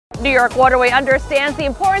New York Waterway understands the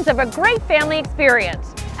importance of a great family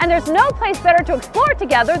experience, and there's no place better to explore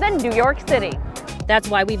together than New York City. That's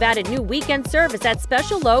why we've added new weekend service at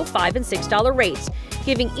special low $5 and $6 rates,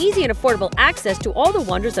 giving easy and affordable access to all the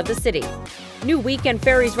wonders of the city. New weekend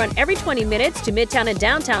ferries run every 20 minutes to Midtown and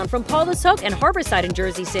downtown from Paulus Hook and Harborside in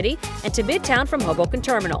Jersey City, and to Midtown from Hoboken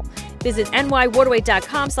Terminal. Visit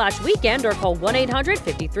nywaterway.com/weekend or call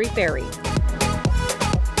 1-800-53-FERRY.